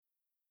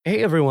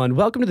Hey everyone,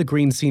 welcome to the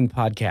Green Scene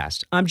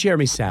Podcast. I'm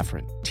Jeremy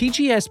Safran.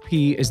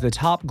 TGSP is the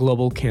top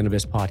global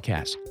cannabis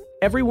podcast.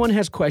 Everyone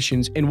has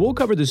questions, and we'll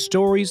cover the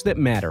stories that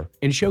matter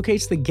and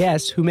showcase the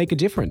guests who make a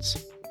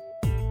difference.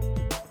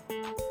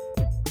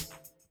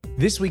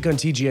 This week on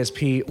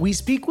TGSP, we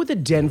speak with a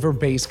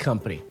Denver-based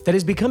company that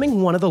is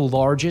becoming one of the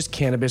largest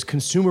cannabis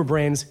consumer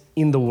brands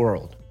in the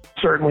world.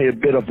 Certainly a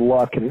bit of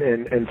luck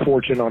and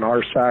fortune on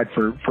our side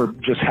for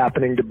just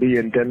happening to be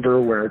in Denver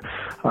where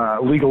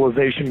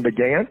legalization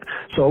began.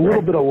 So a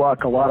little bit of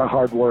luck, a lot of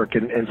hard work,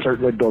 and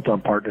certainly built on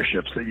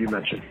partnerships that you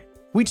mentioned.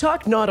 We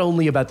talk not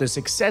only about the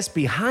success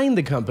behind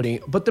the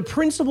company, but the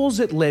principles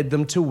that led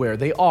them to where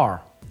they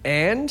are.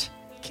 And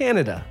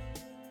Canada.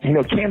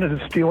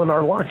 Canada's stealing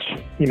our lunch,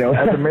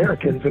 as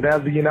Americans and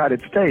as the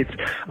United States,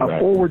 a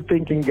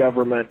forward-thinking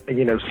government,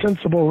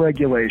 sensible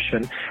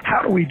regulation.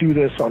 How do we do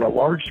this on a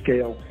large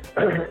scale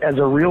as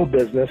a real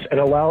business and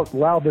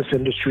allow this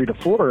industry to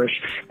flourish?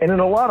 And in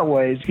a lot of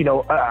ways,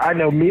 I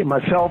know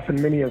myself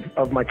and many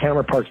of my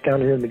counterparts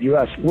down here in the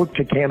U.S. look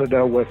to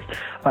Canada with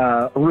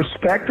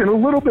respect and a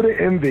little bit of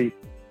envy.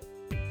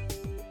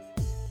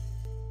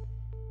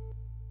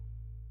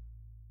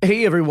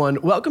 Hey everyone,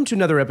 welcome to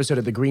another episode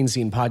of the Green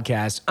Scene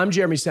Podcast. I'm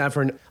Jeremy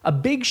Safran. A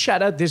big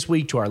shout out this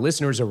week to our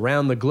listeners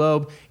around the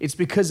globe. It's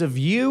because of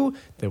you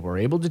that we're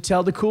able to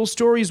tell the cool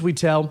stories we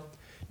tell.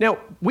 Now,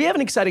 we have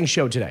an exciting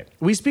show today.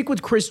 We speak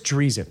with Chris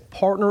Driessen,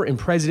 partner and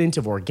president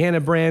of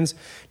Organa Brands.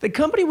 The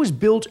company was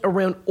built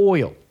around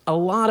oil, a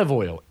lot of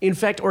oil. In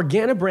fact,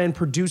 Organa Brand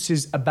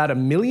produces about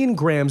 1 million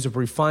grams of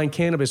refined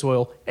cannabis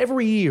oil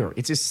every year.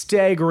 It's a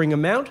staggering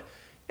amount.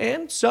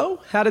 And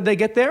so, how did they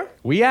get there?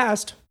 We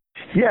asked.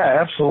 Yeah,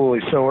 absolutely.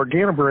 So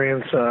Organa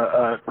Brands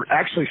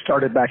actually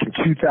started back in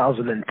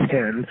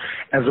 2010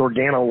 as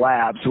Organa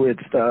Labs. It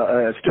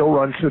still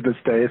runs to this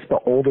day. It's the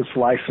oldest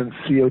licensed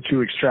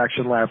CO2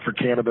 extraction lab for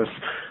cannabis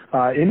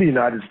in the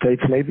United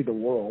States, maybe the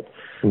world.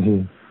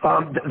 Mm-hmm.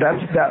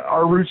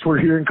 Our roots were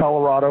here in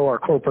Colorado. Our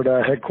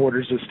corporate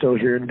headquarters is still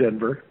here in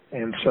Denver.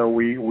 And so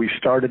we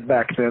started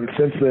back then.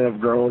 Since then, have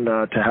grown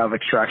to have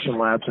extraction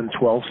labs in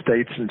 12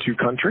 states and 2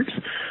 countries.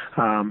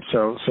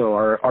 So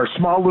our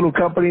small little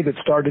company that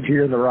started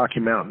here in the Rocky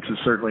Mountains has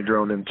certainly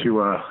grown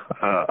into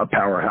a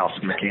powerhouse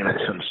in the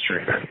cannabis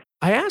industry.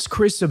 I asked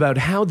Chris about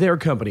how their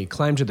company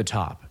climbed to the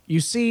top.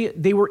 You see,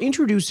 they were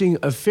introducing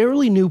a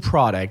fairly new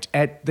product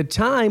at the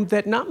time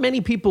that not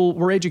many people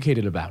were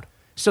educated about.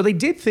 So they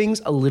did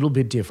things a little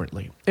bit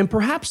differently. And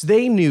perhaps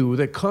they knew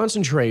that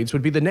concentrates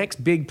would be the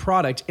next big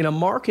product in a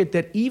market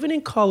that even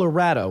in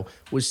Colorado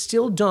was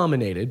still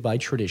dominated by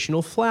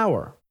traditional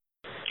flower.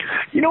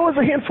 It was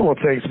a handful of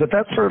things, but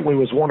that certainly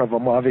was one of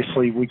them.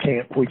 Obviously, we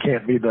can't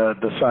be the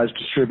size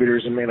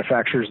distributors and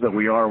manufacturers that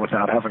we are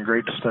without having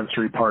great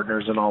dispensary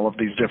partners in all of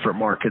these different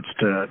markets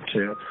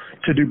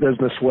to do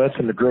business with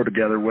and to grow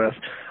together with.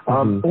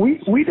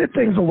 We did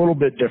things a little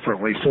bit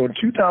differently. So in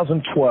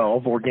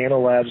 2012,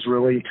 Organa Labs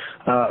really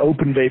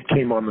open vape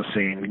came on the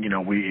scene.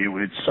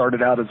 It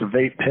started out as a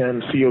vape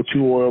pen.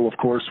 CO2 oil, of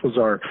course, was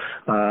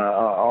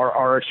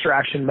our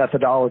extraction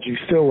methodology,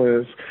 still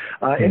is.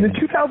 And in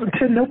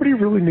 2010, nobody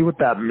really knew what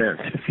that meant.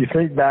 If you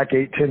think back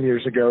 8-10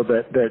 years ago,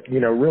 that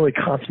really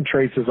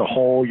concentrates as a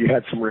whole. You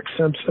had some Rick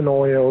Simpson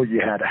oil,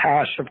 you had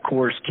hash, of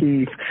course,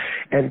 Keith,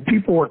 and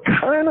people were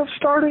kind of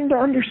starting to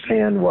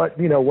understand what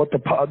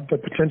the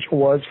potential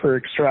was for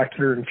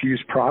extracted or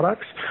infused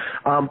products.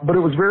 But it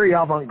was very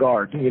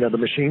avant-garde. The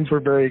machines were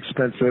very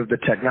expensive. The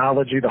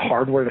technology, the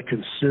hardware to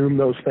consume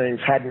those things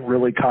hadn't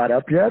really caught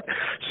up yet.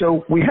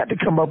 So we had to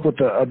come up with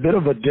a bit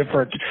of a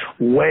different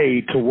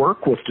way to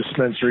work with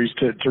dispensaries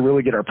to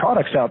really get our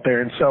products out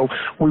there. And so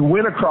we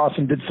went across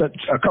and did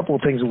a couple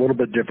of things a little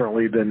bit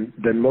differently than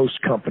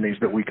most companies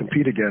that we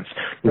compete against.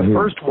 The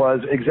first was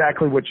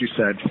exactly what you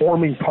said,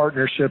 forming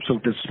partnerships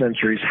with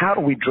dispensaries. How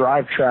do we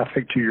drive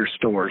traffic to your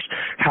stores?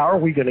 How are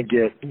we going to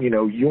get,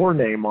 your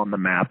name on the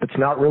map? It's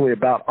not really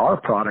about our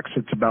products.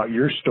 It's about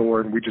your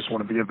store, and we just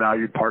want to be a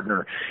valued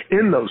partner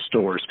in those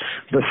stores.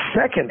 The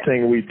second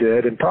thing we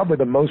did, and probably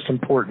the most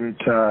important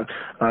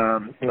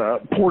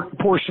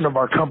portion of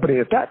our company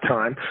at that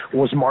time,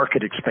 was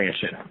market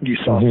expansion. You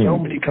saw so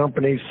many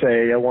companies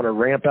say, I want to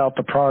ramp out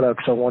the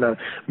products, I want to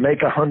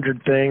make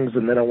 100 things,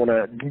 and then I want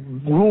to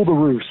rule the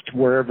roost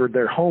wherever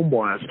their home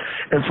was.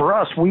 And for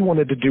us, we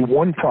wanted to do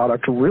one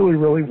product really,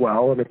 really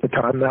well, and at the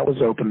time that was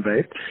open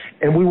vape,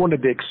 and we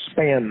wanted to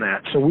expand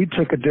that. So we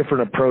took a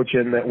different approach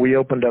in that we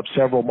opened up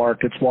several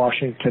markets,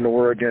 Washington,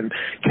 Oregon,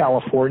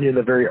 California in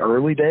the very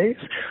early days.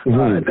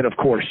 And then, of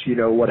course,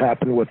 what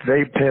happened with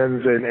vape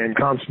pens and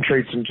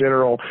concentrates in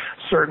general,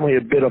 certainly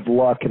a bit of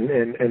luck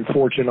and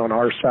fortune on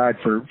our side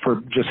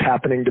for just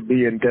happening to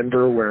be in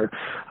Denver where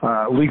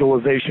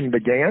legalization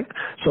began.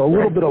 So a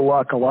little bit of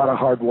luck, a lot of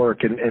hard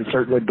work, and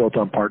certainly built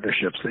on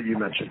partnerships that you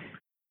mentioned.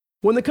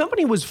 When the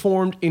company was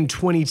formed in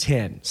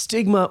 2010,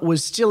 stigma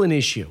was still an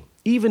issue,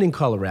 even in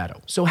Colorado.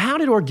 So how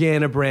did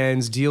Organa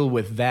Brands deal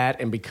with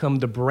that and become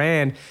the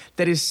brand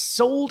that is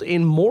sold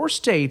in more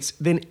states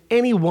than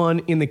anyone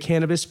in the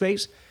cannabis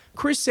space?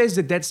 Chris says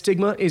that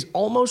stigma is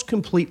almost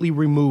completely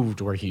removed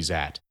where he's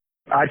at.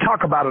 I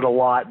talk about it a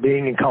lot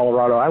being in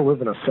Colorado. I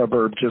live in a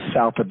suburb just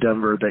south of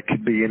Denver that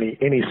could be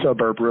any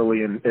suburb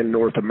really in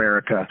North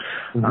America.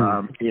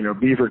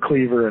 Beaver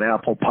Cleaver and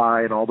apple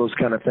pie and all those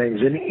kind of things.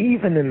 And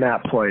even in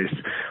that place,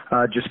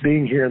 just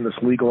being here in this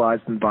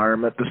legalized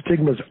environment, the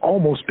stigma's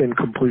almost been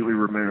completely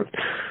removed.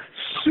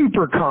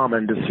 Super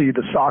common to see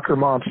the soccer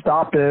mom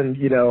stop in,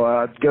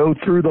 go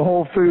through the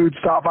Whole Foods,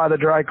 stop by the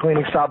dry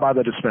cleaning, stop by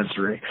the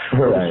dispensary. Right.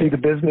 Or to see the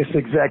business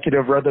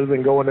executive, rather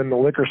than going in the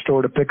liquor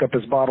store to pick up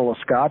his bottle of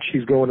scotch,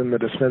 he's going in the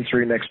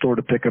dispensary next door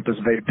to pick up his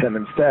vape pen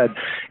instead.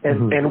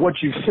 And what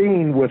you've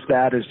seen with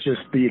that is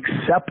just the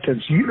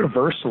acceptance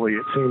universally,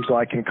 it seems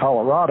like, in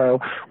Colorado,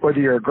 whether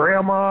you're a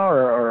grandma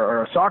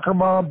or a soccer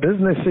mom,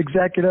 business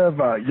executive,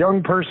 a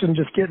young person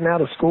just getting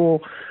out of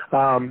school,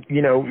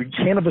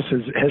 cannabis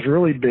has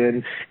really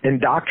been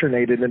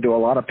indoctrinated into a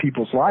lot of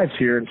people's lives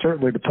here, and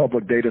certainly the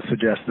public data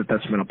suggests that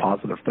that's been a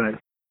positive thing.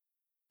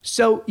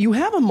 So you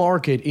have a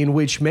market in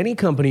which many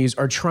companies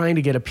are trying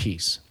to get a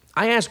piece.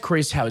 I asked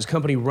Chris how his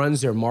company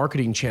runs their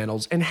marketing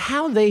channels and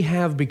how they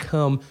have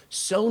become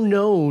so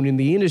known in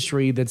the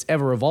industry that's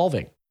ever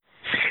evolving.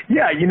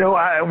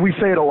 Yeah, we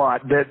say it a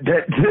lot that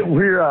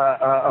we're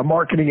a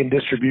marketing and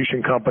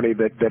distribution company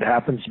that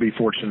happens to be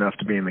fortunate enough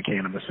to be in the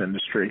cannabis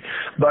industry.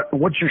 But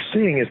what you're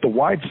seeing is the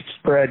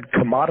widespread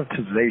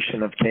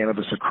commoditization of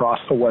cannabis across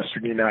the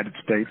western United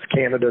States.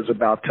 Canada is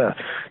about to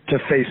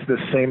face this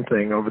same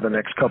thing over the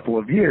next couple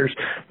of years,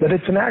 that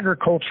it's an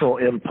agricultural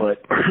input.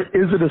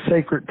 Is it a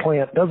sacred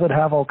plant? Does it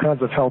have all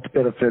kinds of health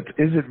benefits?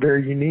 Is it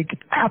very unique?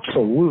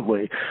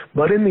 Absolutely.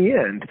 But in the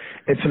end,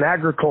 it's an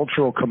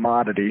agricultural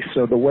commodity.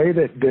 So the way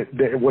that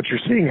what you're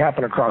seeing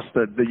happen across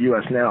the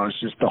U.S. now is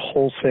just the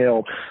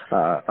wholesale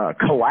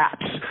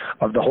collapse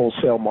of the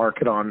wholesale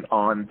market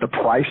on the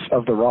price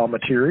of the raw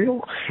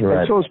material. Right.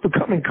 And so it's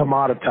becoming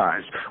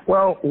commoditized.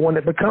 Well, when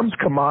it becomes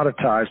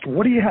commoditized,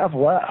 what do you have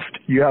left?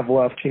 You have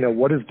left,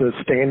 what is the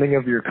standing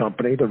of your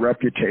company, the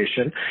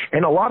reputation,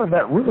 and a lot of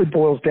that really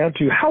boils down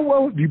to how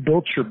well have you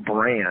built your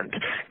brand?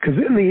 Because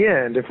in the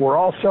end, if we're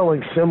all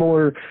selling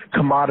similar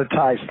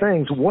commoditized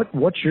things,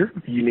 what's your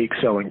unique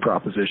selling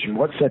proposition?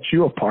 What sets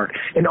you apart?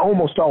 And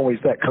almost always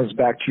that comes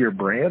back to your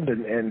brand,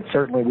 and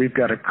certainly we've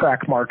got a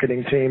crack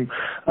marketing team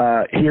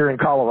here in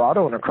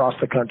Colorado and across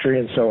the country,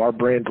 and so our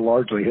brand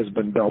largely has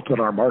been built on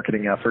our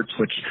marketing efforts,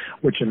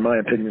 which in my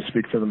opinion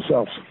speak for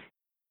themselves.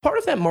 Part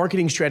of that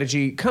marketing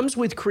strategy comes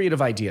with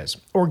creative ideas.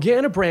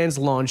 Organa Brands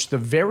launched the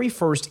very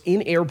first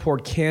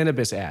in-airport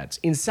cannabis ads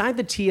inside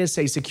the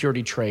TSA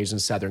security trays in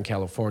Southern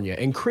California.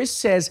 And Chris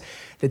says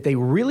that they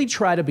really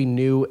try to be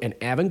new and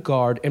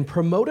avant-garde and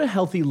promote a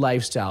healthy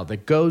lifestyle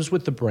that goes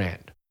with the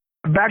brand.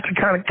 Back to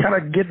kind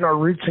of getting our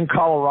roots in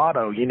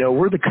Colorado,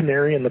 we're the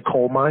canary in the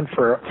coal mine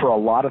for a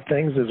lot of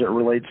things as it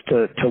relates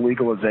to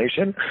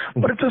legalization,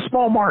 but it's a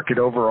small market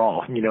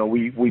overall.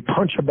 We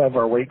punch above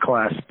our weight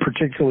class,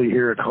 particularly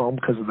here at home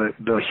because of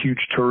the huge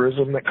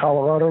tourism that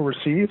Colorado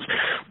receives.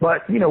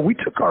 But, we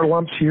took our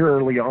lumps here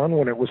early on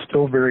when it was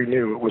still very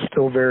new. It was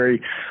still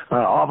very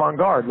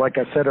avant-garde, like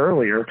I said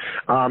earlier.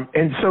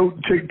 And so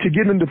to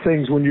get into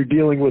things when you're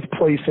dealing with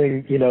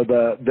placing,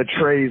 the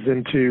trays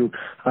into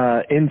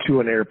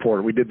an airport.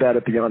 We did that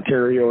at the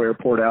Ontario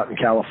airport out in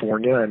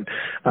California. And,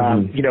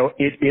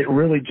 it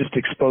really just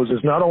exposes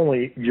not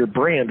only your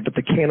brand, but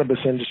the cannabis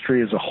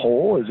industry as a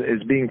whole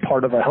as being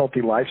part of a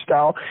healthy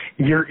lifestyle.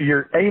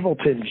 You're able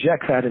to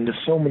inject that into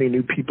so many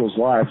new people's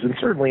lives. And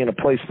certainly in a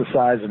place the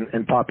size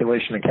and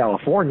population of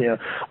California,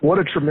 what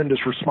a tremendous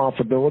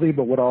responsibility,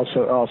 but what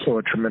also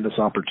a tremendous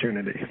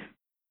opportunity.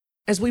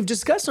 As we've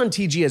discussed on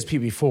TGSP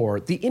before,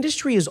 the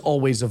industry is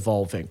always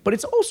evolving, but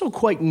it's also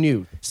quite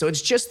new. So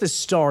it's just the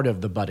start of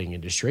the budding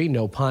industry,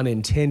 no pun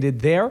intended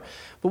there.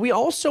 But we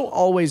also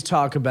always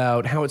talk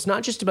about how it's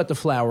not just about the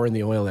flower and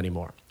the oil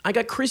anymore. I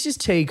got Chris's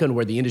take on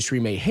where the industry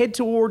may head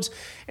towards,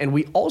 and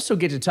we also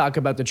get to talk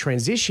about the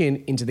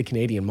transition into the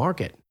Canadian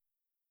market.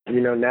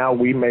 Now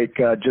we make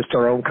just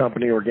our own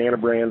company, Organa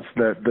Brands.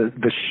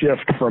 The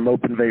shift from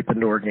Open Vape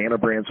into Organa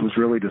Brands was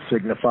really to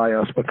signify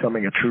us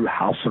becoming a true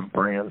house of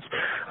brands.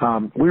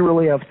 We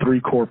really have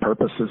three core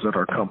purposes at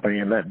our company,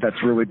 and that's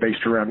really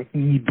based around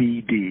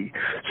EBD.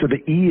 So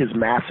the E is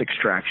mass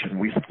extraction.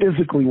 We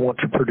physically want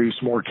to produce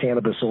more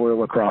cannabis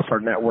oil across our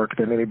network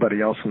than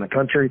anybody else in the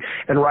country,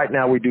 and right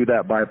now we do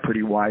that by a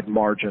pretty wide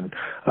margin,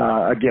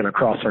 again,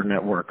 across our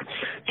network.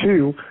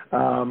 Two,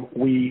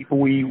 we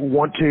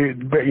want to,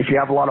 if you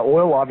have a lot of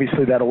oil,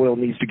 obviously that oil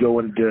needs to go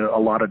into a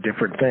lot of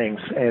different things.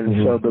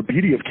 And so the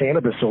beauty of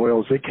cannabis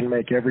oil is it can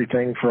make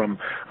everything from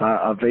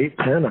a vape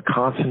pen, a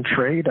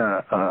concentrate,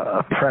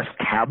 a pressed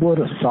tablet,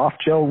 a soft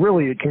gel.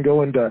 Really, it can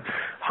go into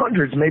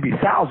hundreds, maybe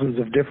thousands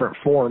of different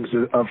forms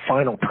of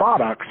final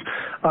products.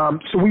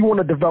 So we want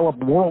to develop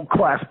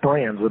world-class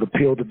brands that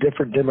appeal to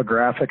different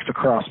demographics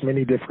across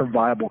many different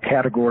viable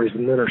categories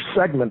and that are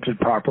segmented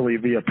properly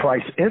via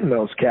price in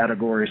those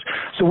categories.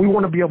 So we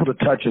want to be able to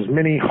touch as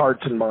many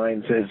hearts and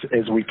minds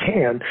as we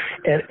can.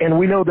 And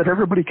we know that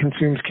everybody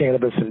consumes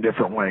cannabis in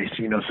different ways.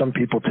 You know, some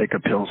people take a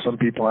pill, some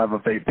people have a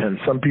vape pen,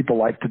 some people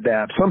like to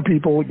dab, some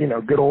people, you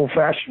know, good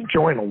old-fashioned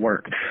joint will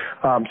work.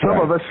 Some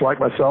of us, like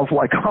myself,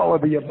 like all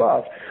of the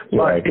above.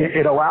 But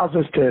it allows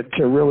us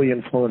to really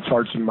influence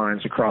hearts and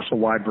minds across a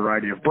wide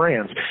variety of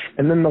brands.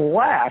 And then the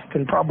last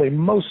and probably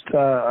most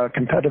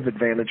competitive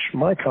advantage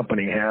my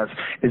company has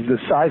is the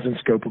size and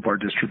scope of our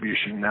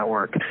distribution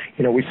network.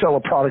 You know, we sell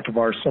a product of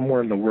ours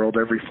somewhere in the world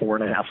every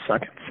 4.5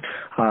 seconds.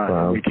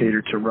 And we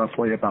cater to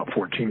roughly about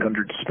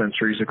 1,400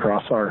 dispensaries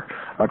across our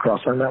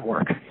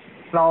network.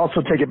 And I'll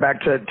also take it back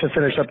to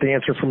finish up the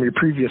answer from your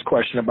previous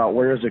question about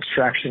where is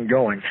extraction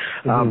going.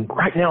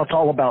 Right now, it's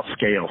all about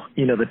scale.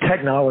 You know, the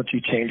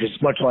technology changes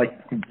much like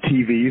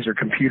TVs or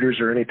computers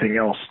or anything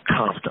else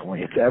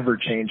constantly. It's ever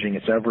changing.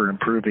 It's ever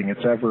improving.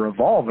 It's ever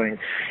evolving.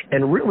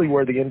 And really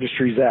where the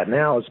industry's at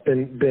now has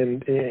been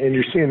and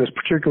you're seeing this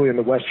particularly in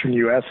the Western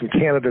U.S. and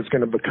Canada is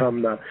going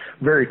to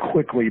very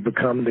quickly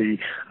become the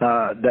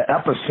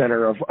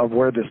epicenter of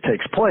where this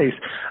takes place,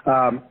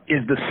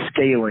 is the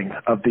scaling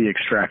of the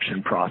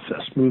extraction process.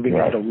 Moving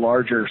at a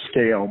larger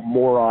scale,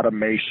 more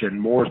automation,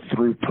 more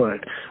throughput,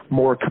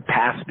 more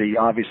capacity,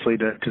 obviously,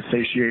 to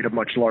satiate a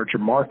much larger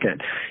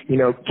market. You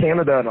know,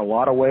 Canada in a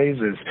lot of ways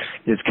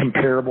is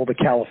comparable to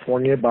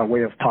California by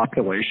way of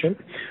population.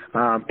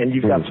 And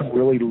you've got some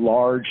really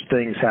large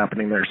things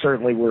happening there.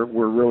 Certainly,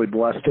 we're really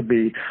blessed to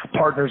be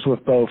partners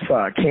with both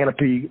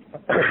Canopy,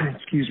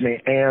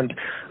 and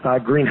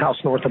Greenhouse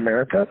North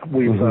America.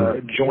 We've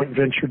joint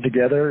ventured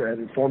together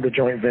and formed a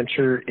joint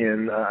venture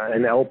in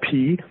an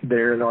LP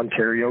there in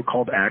Ontario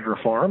called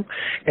AgriFarm,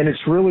 and it's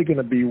really going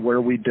to be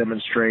where we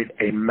demonstrate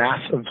a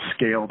massive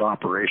scaled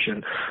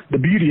operation. The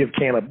beauty of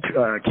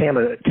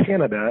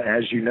Canada,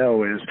 as you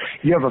know, is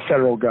you have a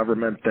federal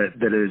government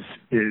that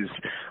is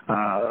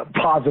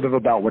positive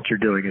about what you're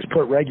doing, is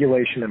put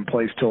regulation in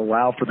place to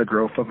allow for the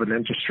growth of an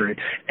industry.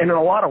 And in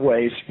a lot of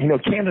ways, you know,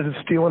 Canada's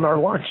stealing our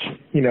lunch,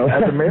 you know,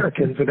 as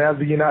Americans and as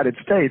the United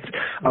States,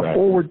 a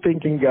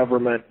forward-thinking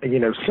government, you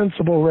know,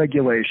 sensible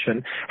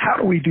regulation. How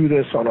do we do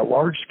this on a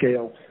large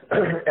scale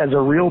as a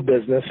real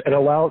business and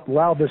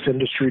allow this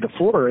industry to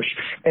flourish?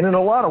 And in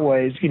a lot of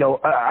ways, you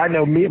know, I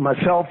know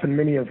myself and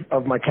many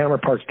of my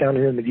counterparts down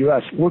here in the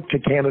U.S. look to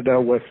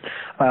Canada with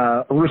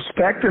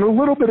respect and a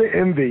little bit of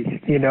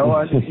envy, you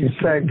know,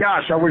 saying,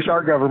 gosh, I wish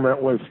our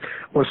government was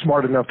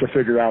smart enough to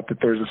figure out that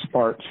there's a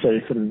smart,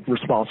 safe, and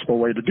responsible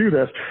way to do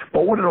this.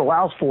 But what it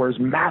allows for is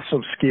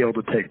massive scale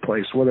to take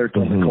place, whether it's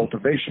on the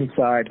cultivation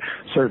side,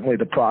 certainly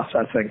the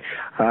processing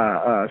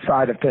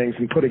side of things,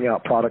 and putting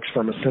out products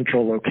from a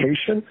central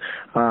location.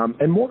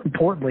 And more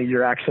importantly,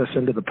 your access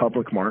into the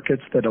public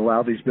markets that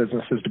allow these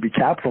businesses to be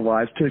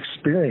capitalized to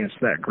experience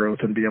that growth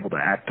and be able to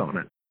act on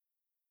it.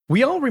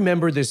 We all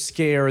remember the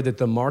scare that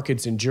the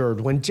markets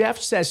endured when Jeff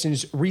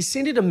Sessions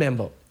rescinded a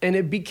memo and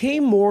it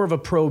became more of a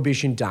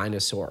prohibition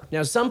dinosaur.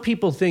 Now, some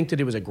people think that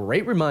it was a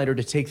great reminder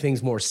to take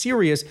things more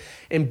serious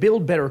and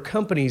build better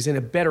companies in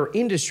a better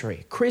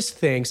industry. Chris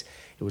thinks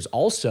it was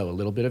also a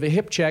little bit of a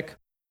hip check.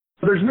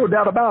 There's no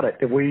doubt about it.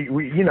 We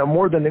you know,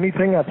 more than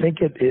anything, I think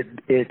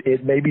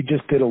it maybe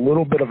just did a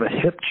little bit of a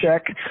hip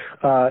check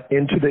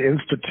into the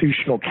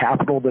institutional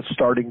capital that's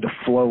starting to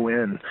flow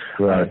in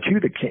to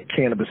the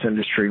cannabis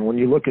industry. When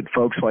you look at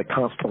folks like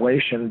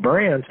Constellation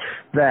Brands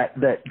that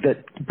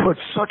put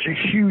such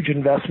a huge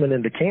investment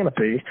into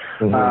Canopy,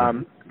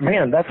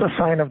 man, that's a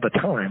sign of the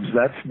times.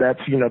 That's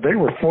you know, they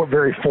were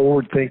very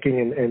forward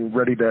thinking and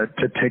ready to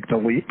take the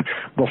leap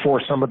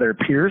before some of their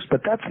peers,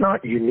 but that's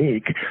not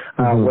unique.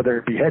 Whether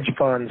it be hedge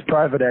funds,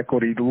 private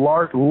equity,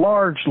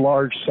 large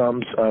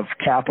sums of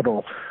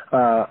capital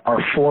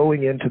are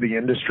flowing into the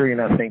industry.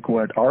 And I think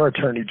what our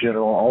Attorney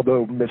General,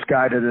 although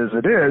misguided as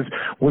it is,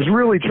 was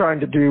really trying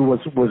to do was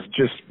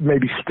just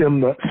maybe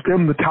stem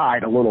the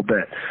tide a little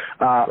bit.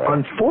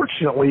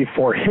 Unfortunately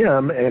for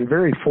him, and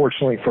very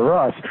fortunately for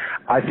us,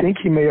 I think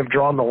he may have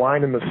drawn the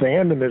line in the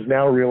sand and is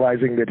now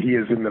realizing that he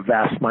is in the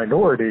vast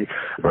minority.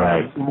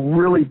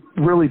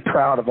 Really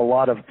proud of a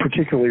lot of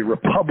particularly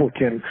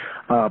Republican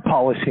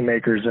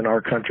policymakers in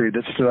our country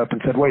that stood up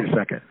and said, wait a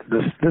second,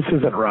 this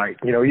isn't right.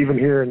 You know, even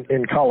here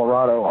in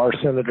Colorado, our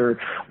senator,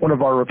 one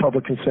of our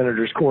Republican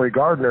senators, Cory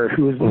Gardner,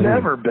 who has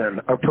never been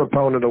a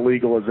proponent of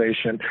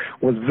legalization,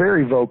 was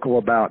very vocal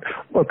about,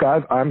 look,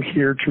 I'm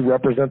here to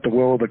represent the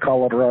will of the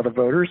Colorado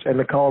voters, and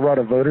the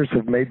Colorado voters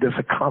have made this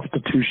a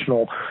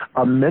constitutional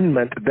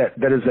amendment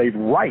that is a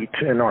right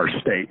in our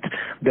state,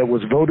 that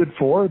was voted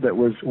for, that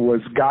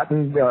was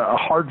gotten a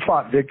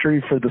hard-fought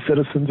victory for the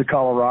citizens of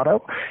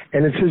Colorado,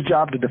 and it's his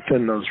job to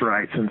defend those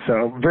rights. And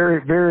so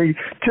very, very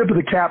tip of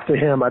the cap to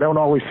him. I don't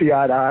always see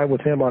eye to eye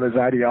with him on his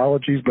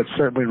ideologies, but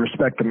certainly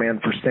respect the man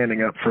for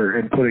standing up for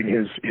and putting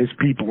his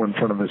people in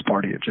front of his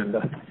party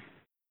agenda.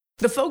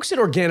 The folks at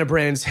Organa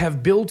Brands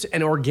have built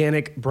an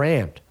organic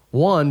brand,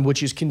 one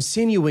which is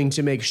continuing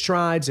to make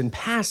strides and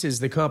passes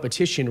the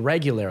competition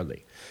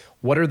regularly.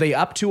 What are they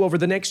up to over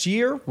the next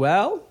year?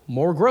 Well,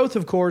 more growth,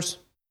 of course.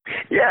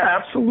 Yeah,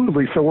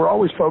 absolutely. So we're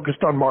always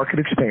focused on market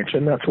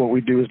expansion. That's what we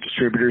do as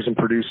distributors and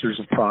producers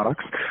of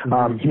products.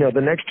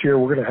 The next year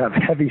we're going to have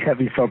heavy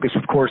focus,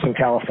 of course, in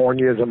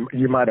California, as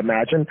you might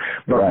imagine,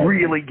 but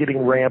really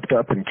getting ramped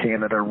up in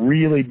Canada,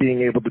 really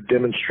being able to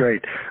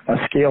demonstrate a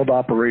scaled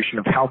operation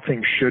of how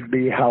things should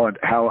be, how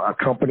a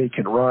company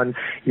can run.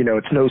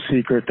 It's no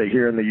secret that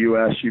here in the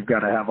U.S. you've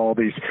got to have all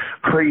these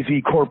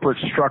crazy corporate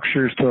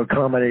structures to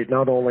accommodate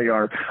not only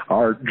our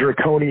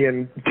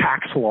draconian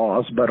tax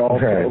laws, but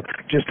also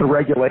just the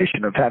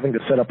regulation of having to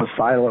set up a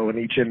silo in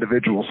each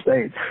individual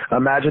state.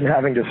 Imagine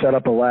having to set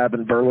up a lab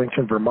in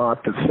Burlington, Vermont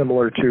that's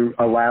similar to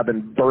a lab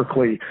in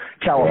Berkeley,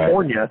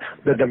 California.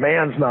 The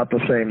demand's not the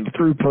same. The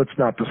throughput's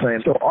not the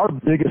same. So our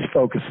biggest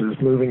focus is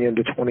moving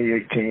into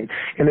 2018,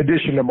 in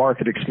addition to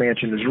market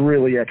expansion, is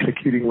really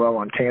executing well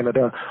on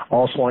Canada,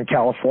 also on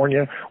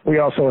California. We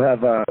also have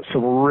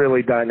some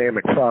really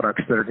dynamic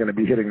products that are going to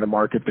be hitting the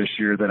market this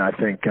year that I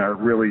think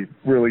really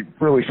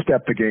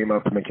step the game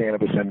up in the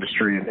cannabis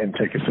industry and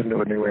take us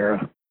into a new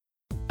era.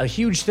 A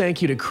huge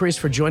thank you to Chris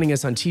for joining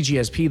us on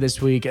TGSP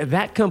this week.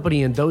 That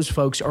company and those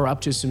folks are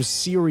up to some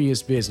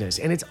serious business.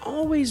 And it's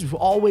always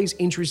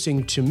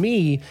interesting to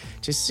me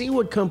to see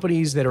what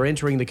companies that are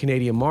entering the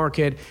Canadian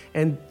market,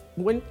 and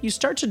when you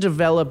start to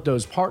develop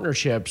those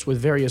partnerships with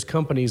various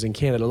companies in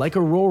Canada, like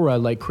Aurora,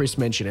 like Chris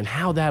mentioned, and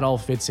how that all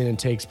fits in and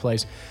takes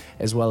place,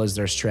 as well as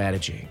their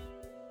strategy.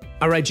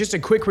 All right, just a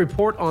quick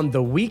report on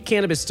the week.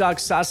 Cannabis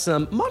stocks saw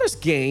some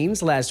modest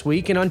gains last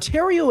week, and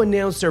Ontario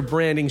announced their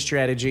branding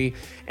strategy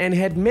and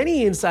had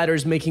many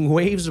insiders making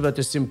waves about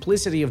the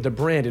simplicity of the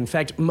brand. In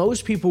fact,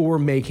 most people were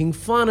making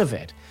fun of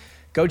it.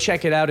 Go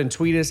check it out and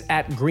tweet us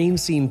at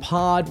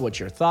GreenScenePod what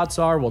your thoughts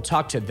are. We'll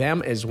talk to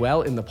them as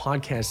well in the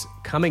podcast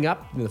coming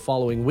up in the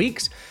following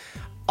weeks.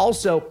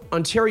 Also,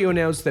 Ontario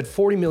announced that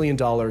 $40 million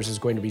is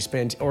going to be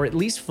spent, or at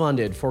least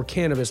funded, for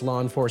cannabis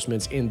law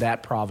enforcement in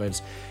that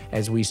province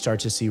as we start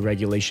to see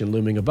regulation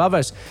looming above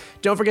us.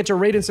 Don't forget to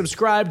rate and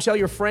subscribe. Tell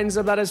your friends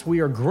about us. We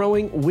are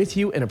growing with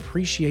you and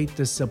appreciate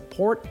the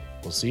support.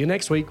 We'll see you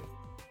next week.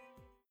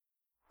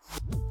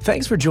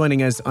 Thanks for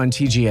joining us on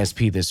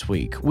TGSP this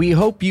week. We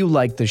hope you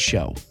liked the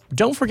show.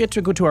 Don't forget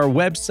to go to our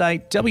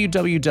website,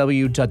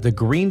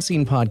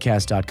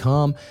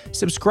 www.thegreenscenepodcast.com,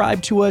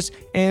 subscribe to us,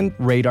 and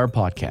rate our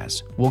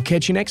podcast. We'll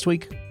catch you next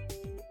week.